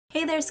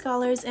Hey there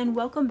scholars, and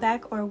welcome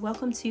back or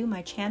welcome to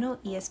my channel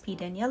ESP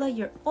Daniela,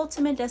 your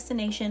ultimate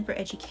destination for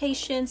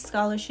education,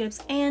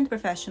 scholarships, and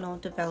professional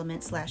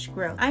development /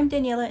 growth. I'm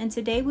Daniela, and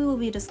today we will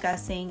be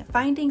discussing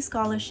finding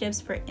scholarships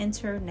for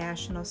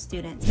international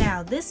students.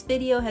 Now, this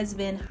video has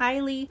been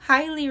highly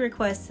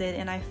requested,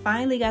 and I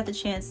finally got the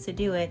chance to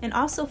do it. And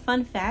also,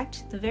 fun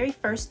fact, the very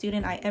first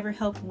student I ever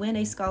helped win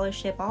a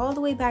scholarship all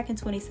the way back in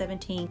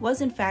 2017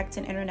 was in fact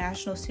an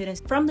international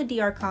student from the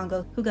DR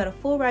Congo who got a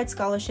full ride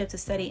scholarship to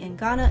study in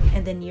Ghana,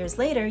 and then years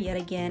later, yet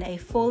again, a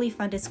fully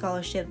funded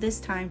scholarship, this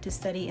time to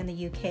study in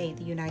the UK,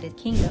 the United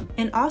Kingdom.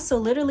 And also,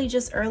 literally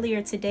just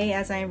earlier today,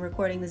 as I am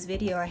recording this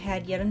video, I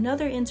had yet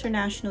another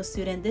international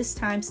student, this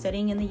time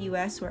studying in the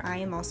US, where I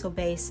am also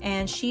based,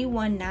 and she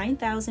won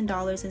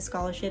 $9,000 in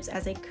scholarships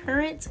as a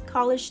current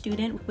college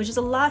student, which is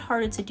a lot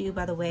harder to do,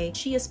 by the way.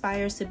 She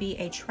aspires to be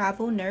a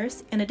travel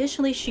nurse, and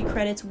additionally, she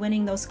credits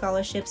winning those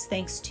scholarships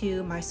thanks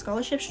to my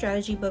scholarship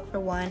strategy book, for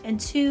one, and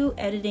two,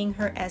 editing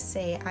her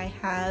essay. I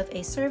have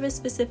a service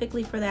specifically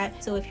for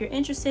that, so if you're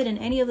interested in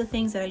any of the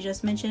things that I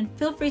just mentioned,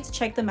 feel free to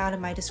check them out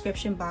in my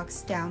description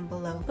box down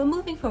below. But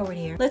moving forward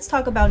here, let's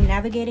talk about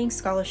navigating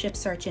scholarship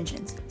search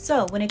engines.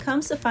 So when it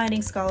comes to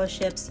finding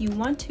scholarships, you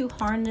want to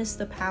harness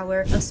the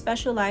power of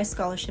specialized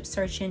scholarship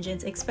search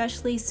engines,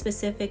 especially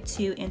specific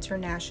to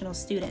international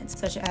students,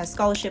 such as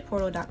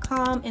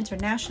scholarshipportal.com,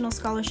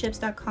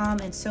 internationalscholarships.com,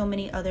 and so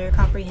many other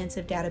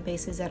comprehensive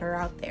databases that are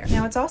out there.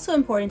 Now, it's also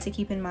important to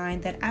keep in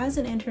mind that as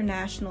an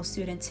international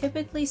student,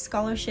 typically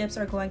scholarships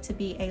are going to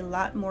be a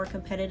lot more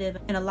competitive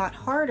and a lot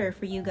harder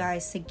for you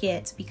guys to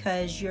get,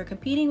 because you're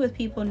competing with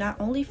people not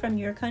only from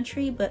your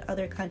country but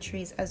other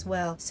countries as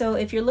well. So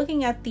if you're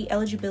looking at the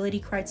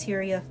eligibility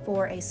criteria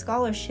for a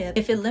scholarship,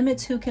 if it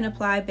limits who can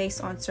apply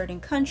based on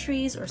certain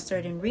countries or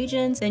certain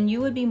regions, then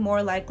you would be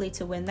more likely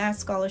to win that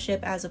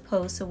scholarship as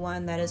opposed to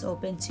one that is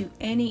open to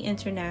any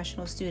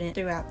international student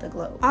throughout the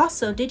globe.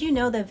 Also, did you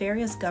know that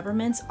various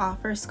governments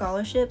offer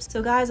scholarships?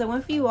 So guys, I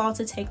want for you all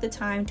to take the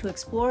time to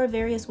explore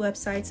various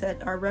websites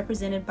that are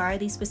represented by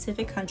these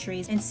specific countries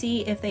and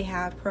see if they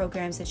have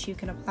programs that you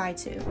can apply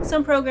to.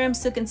 Some programs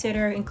to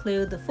consider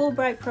include the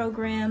Fulbright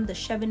program, the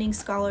Chevening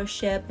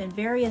Scholarship, and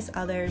various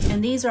others,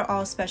 and these are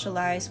all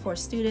specialized for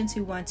students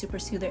who want to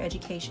pursue their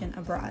education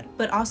abroad.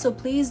 But also,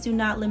 please do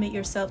not limit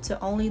yourself to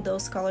only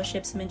those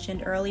scholarships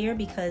mentioned earlier,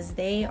 because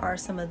they are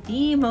some of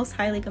the most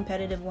highly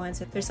competitive ones.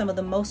 They're some of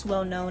the most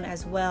well-known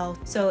as well.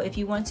 So if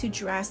you want to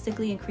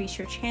drastically increase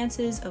your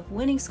chances of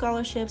winning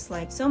scholarships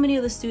like so many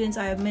of the students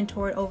I have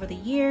mentored over the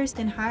years,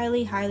 then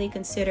highly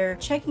consider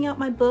checking out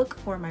my book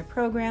or my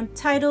program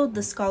titled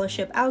The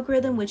Scholarship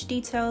Algorithm, which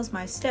details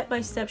my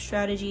step-by-step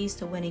strategies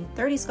to winning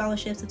 30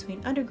 scholarships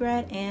between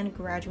undergrad and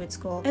graduate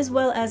school, as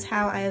well as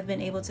how I have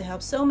been able to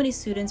help so many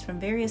students from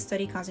various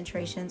study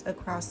concentrations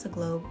across the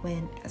globe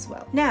win as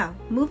well. Now,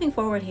 moving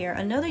forward here,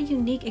 another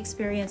unique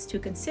experience to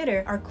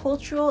consider are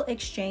cultural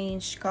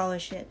exchange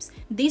scholarships.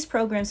 These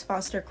programs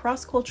foster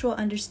cross-cultural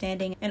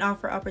understanding and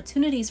offer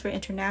opportunities for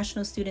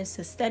international students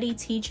to study,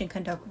 teach, and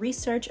conduct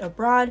research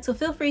abroad, so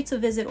feel free to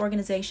visit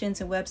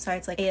organizations and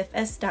websites like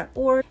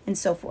afs.org and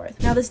so forth.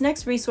 Now, this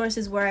next resource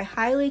is where I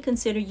highly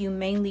consider you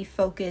mainly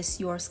focus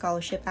your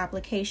scholarship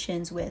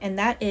applications with, and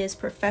that is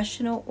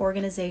professional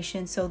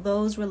organizations, so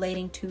those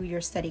relating to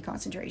your study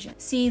concentration.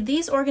 See,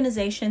 these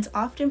organizations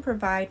often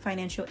provide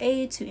financial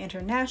aid to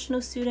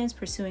international students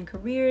pursuing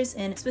careers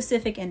in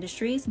specific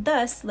industries,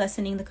 thus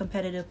lessening the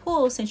competitive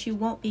pool since you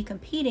won't be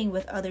competing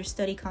with other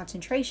study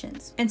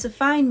concentrations. And to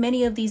find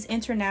many of these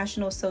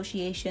international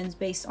associations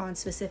based on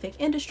specific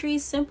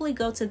industries, simply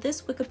go to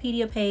this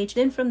Wikipedia page,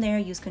 then from there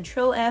use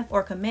Control F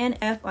or Command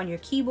F on your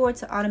keyboard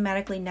to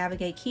automatically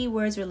navigate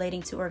keywords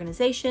relating to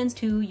organizations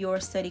to your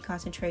study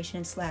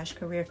concentration /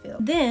 career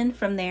field. Then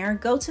from there,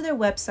 go to their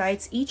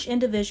websites each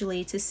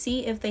individually to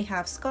see if they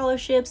have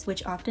scholarships,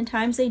 which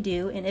oftentimes they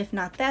do, and if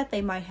not that,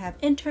 they might have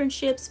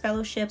internships,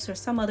 fellowships, or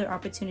some other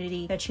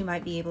opportunity that you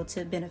might be able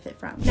to benefit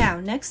from. Now,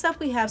 next up,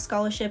 we have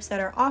scholarships that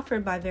are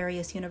offered by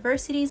various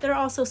universities that are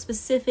also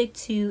specific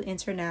to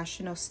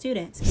international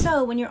students.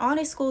 So when you're on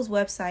a school's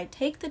website,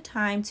 take the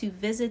time to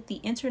visit the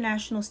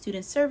International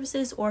Student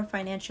Services or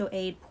Financial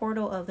Aid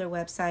portal of their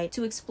website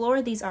to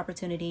explore these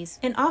opportunities,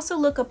 and also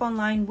look up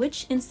online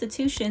which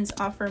institutions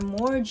offer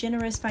more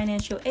generous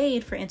financial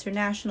aid for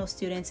international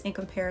students in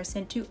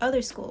comparison to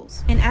other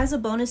schools. And as a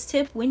bonus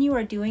tip, when you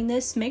are doing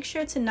this, make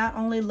sure to not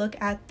only look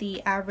at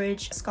the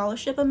average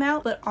scholarship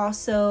amount, but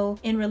also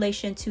in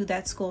relation to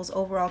that school's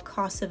overall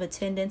cost of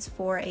attendance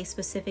for a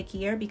specific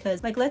year,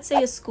 because like let's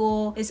say a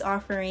school is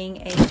offering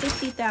a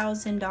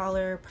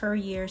 $50,000 per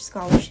year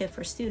scholarship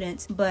for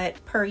students,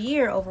 but per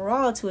year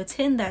overall to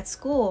attend that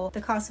school,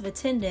 the cost of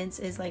attendance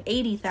is like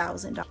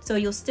 $80,000. So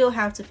you'll still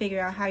have to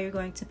figure out how you're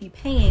going to be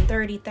paying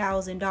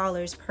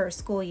 $30,000 per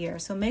school year.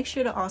 So make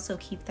sure to also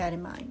keep that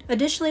in mind.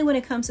 Additionally, when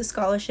it comes to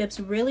scholarships,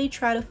 really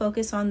try to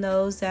focus on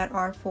those that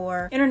are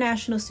for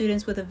international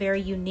students with a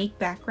very unique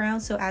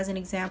background. So as an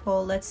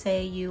example, let's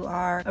say you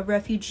are a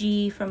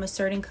refugee from a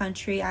certain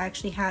country. I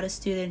actually had a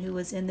student who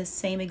was in the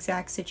same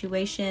exact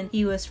situation.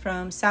 He was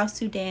from South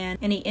Sudan,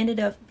 and he ended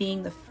up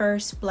being the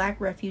first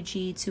Black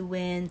refugee to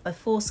win a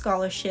full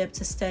scholarship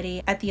to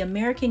study at the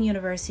American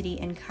University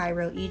in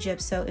Cairo,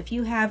 Egypt. So if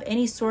you have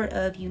any sort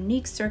of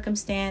unique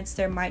circumstance,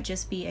 there might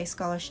just be a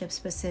scholarship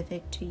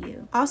specific to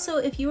you. Also,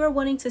 if you are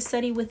wanting to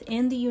study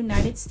within the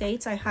United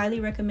States, I highly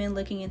recommend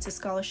looking into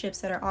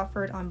scholarships that are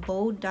offered on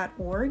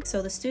bold.org.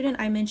 So the student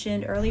I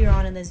mentioned earlier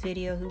on in this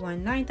video who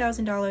won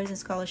 $9,000 in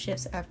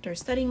scholarships after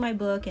studying my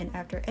book and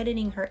after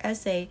editing her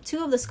essay,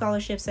 2 of the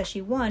scholarships that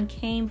she won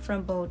came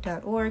from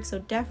bold.org. So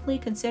definitely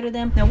consider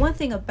them. Now, one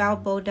thing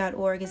about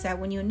bold.org is that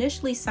when you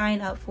initially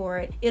sign up for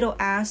it, it'll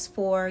ask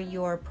for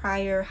your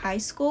prior high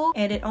school,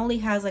 and it only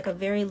has like a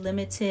very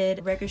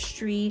limited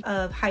registry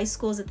of high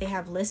schools that they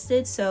have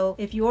listed. So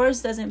if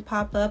yours doesn't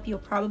pop up, you'll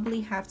probably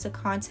have to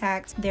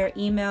contact their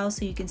email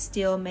so you can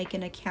still make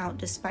an account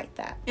despite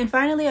that. And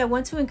finally, I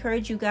want to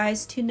encourage you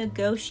guys to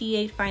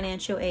negotiate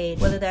financial aid,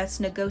 whether that's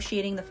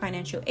negotiating the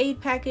financial aid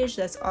package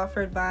that's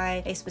offered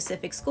by a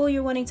specific school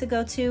you're wanting to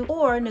go to,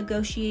 or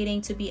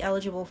negotiating to be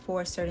eligible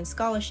for certain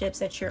scholarships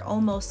that you're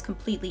almost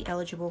completely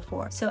eligible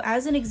for. So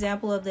as an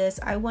example of this,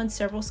 I won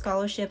several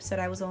scholarships that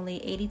I was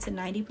only 80 to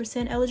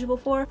 90% eligible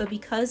for, but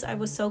because I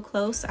was so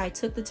close, I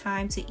took the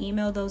time to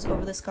email those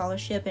over the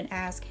scholarship and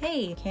ask,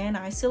 hey, can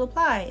I still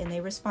apply? And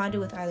they responded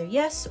with either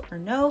yes or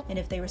no. And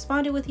if they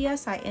responded with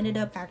yes, I ended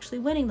up actually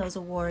winning those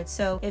awards.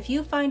 So if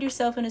you find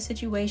yourself in a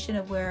situation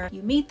of where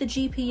you meet the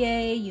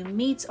GPA, you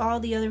meet all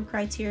the other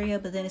criteria,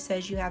 but then it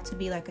says you have to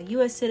be like a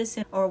US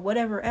citizen or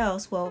whatever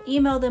else, well,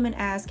 email them and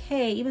ask,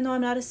 hey, even though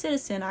I'm not a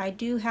citizen, I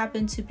do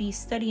happen to be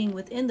studying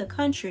within the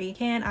country.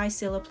 Can I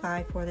still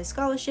apply for this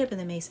scholarship? And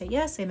they may say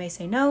yes, they may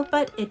say no,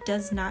 but it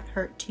does not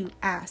hurt to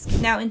ask.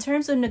 Now, in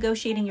terms of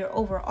negotiating your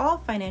overall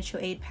financial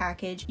aid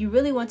package, you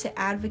really want to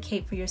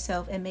advocate for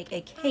yourself and make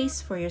a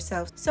case for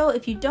yourself. So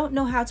if you don't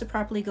know how to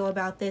properly go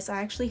about this,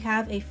 I actually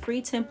have a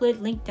free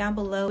template linked down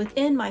below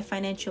within my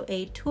financial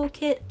aid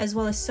toolkit, as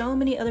well as so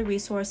many other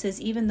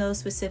resources, even those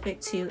specific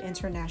to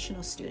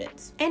international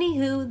students.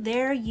 Anywho,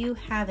 there you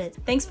have it.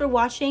 Thanks for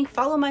watching.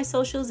 Follow my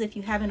socials if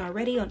you haven't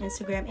already on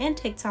Instagram and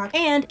TikTok,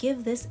 and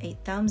give this a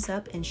thumbs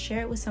up and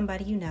share it with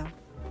somebody you know.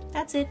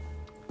 That's it.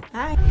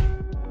 Bye.